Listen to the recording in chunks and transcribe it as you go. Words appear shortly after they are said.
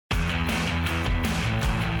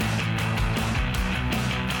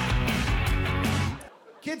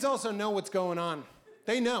kids also know what's going on.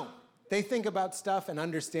 They know. They think about stuff and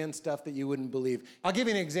understand stuff that you wouldn't believe. I'll give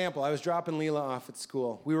you an example. I was dropping Leela off at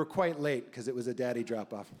school. We were quite late because it was a daddy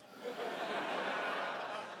drop-off.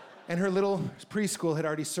 And her little preschool had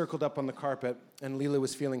already circled up on the carpet, and Leela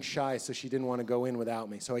was feeling shy, so she didn't want to go in without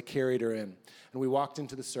me. So I carried her in. And we walked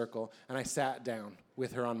into the circle, and I sat down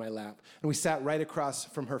with her on my lap. And we sat right across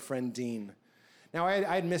from her friend Dean. Now, I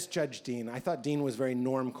had misjudged Dean. I thought Dean was very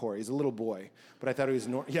normcore. He's a little boy, but I thought he was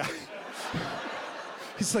yeah.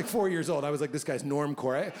 He's like 4 years old. I was like, this guy's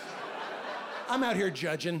normcore. I'm out here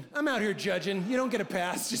judging. You don't get a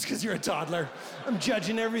pass just because you're a toddler. I'm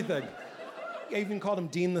judging everything. I even called him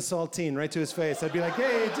Dean the Saltine right to his face. I'd be like,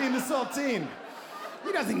 hey, Dean the Saltine.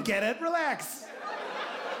 He doesn't get it. Relax.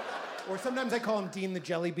 Or sometimes I call him Dean the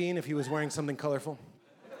Jelly Bean if he was wearing something colorful.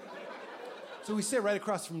 So we sit right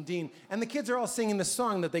across from Dean, and the kids are all singing the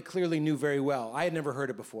song that they clearly knew very well. I had never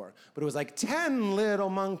heard it before, but it was like 10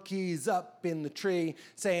 little monkeys up in the tree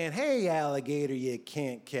saying, hey, alligator, you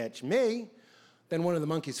can't catch me. Then one of the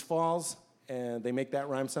monkeys falls, and they make that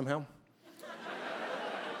rhyme somehow.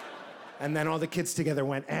 And then all the kids together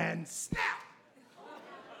went, and snap!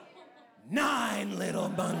 9 little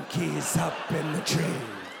monkeys up in the tree.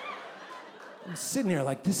 I'm sitting here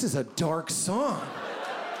like, this is a dark song.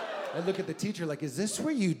 I look at the teacher like, is this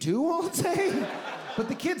what you do all day? But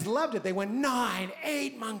the kids loved it. They went, 9,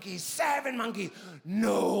 8 monkeys, 7 monkeys.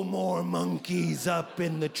 No more monkeys up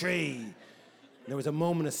in the tree. There was a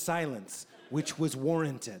moment of silence, which was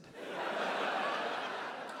warranted.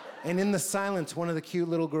 And in the silence, one of the cute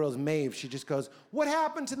little girls, Maeve, she just goes, what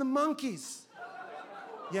happened to the monkeys?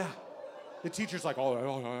 Yeah. The teacher's like,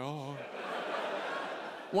 oh.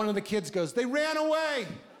 One of the kids goes, they ran away.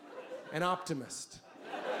 An optimist.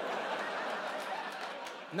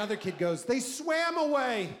 Another kid goes, they swam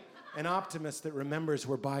away. An optimist that remembers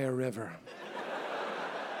we're by a river.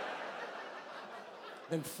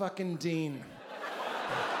 Then fucking Dean.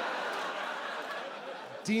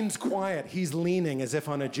 Dean's quiet. He's leaning as if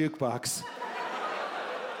on a jukebox.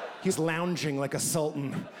 He's lounging like a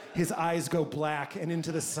sultan. His eyes go black, and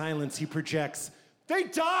into the silence he projects, they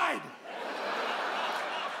died!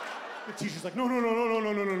 The teacher's like,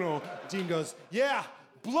 no. Dean goes, yeah,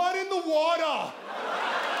 blood in the water!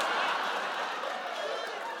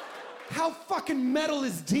 How fucking metal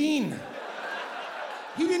is Dean?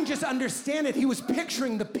 He didn't just understand it, he was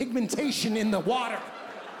picturing the pigmentation in the water.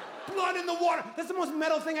 Blood in the water. That's the most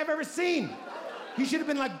metal thing I've ever seen. He should have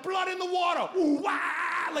been like, blood in the water. Ooh, wah!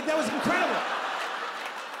 Like, that was incredible.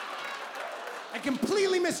 I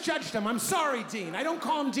completely misjudged him. I'm sorry, Dean. I don't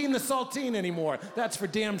call him Dean the Saltine anymore. That's for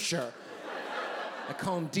damn sure. I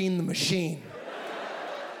call him Dean the Machine.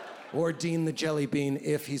 Or Dean the Jelly Bean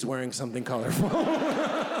if he's wearing something colorful.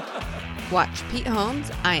 Watch Pete Holmes'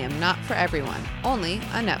 I Am Not For Everyone, only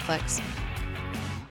on Netflix.